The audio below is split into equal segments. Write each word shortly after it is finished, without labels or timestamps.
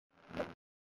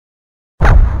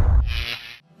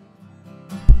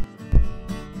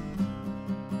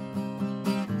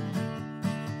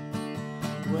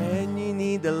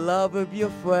need the love of your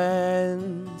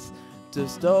friends.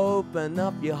 Just open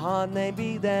up your heart,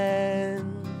 maybe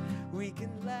then we can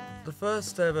laugh. The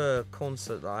first ever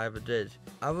concert that I ever did,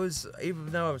 even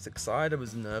though I was excited, I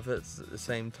was nervous at the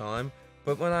same time.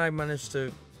 But when I managed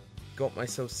to got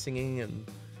myself singing and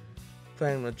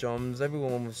playing the drums,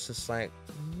 everyone was just like,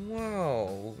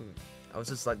 wow. I was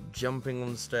just like jumping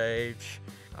on stage.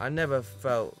 I never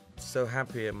felt so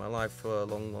happy in my life for a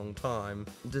long time.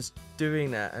 Just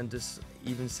doing that and just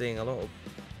even seeing a lot of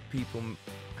people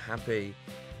happy,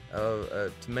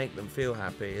 to make them feel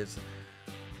happy,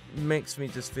 makes me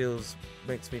feel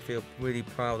really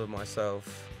proud of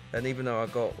myself. And even though I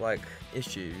got like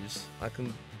issues, I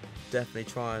can definitely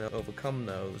try and overcome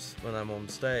those when I'm on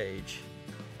stage.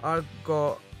 I've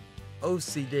got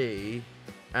OCD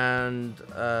and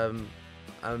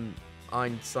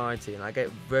anxiety, and I get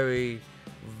very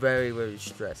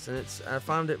stressed, and I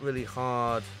found it really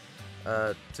hard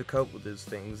to cope with those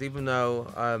things. Even though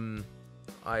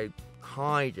I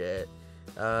hide it,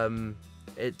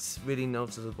 it's really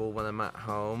noticeable when I'm at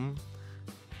home.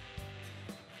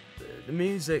 The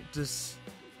music just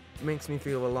makes me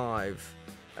feel alive,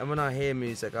 and when I hear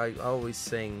music, I always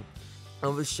sing. I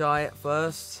was shy at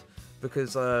first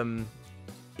because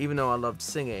even though I loved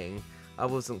singing, I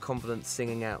wasn't confident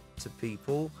singing out to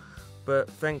people. But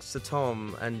thanks to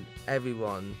Tom and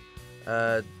everyone,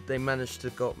 they managed to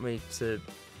got me to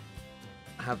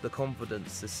have the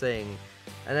confidence to sing,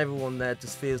 and everyone there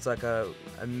just feels like a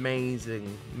amazing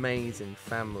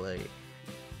family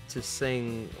to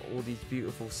sing all these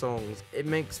beautiful songs. It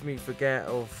makes me forget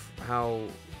of how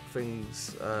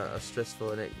things are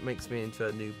stressful, and it makes me into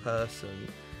a new person.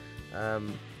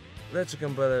 Electric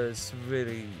Umbrella is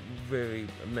really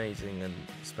amazing and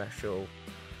special.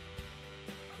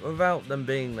 Without them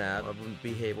being there, I wouldn't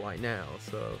be here right now,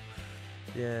 so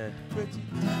yeah. But you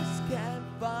just can't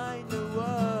find the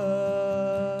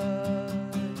words,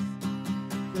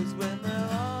 'cause when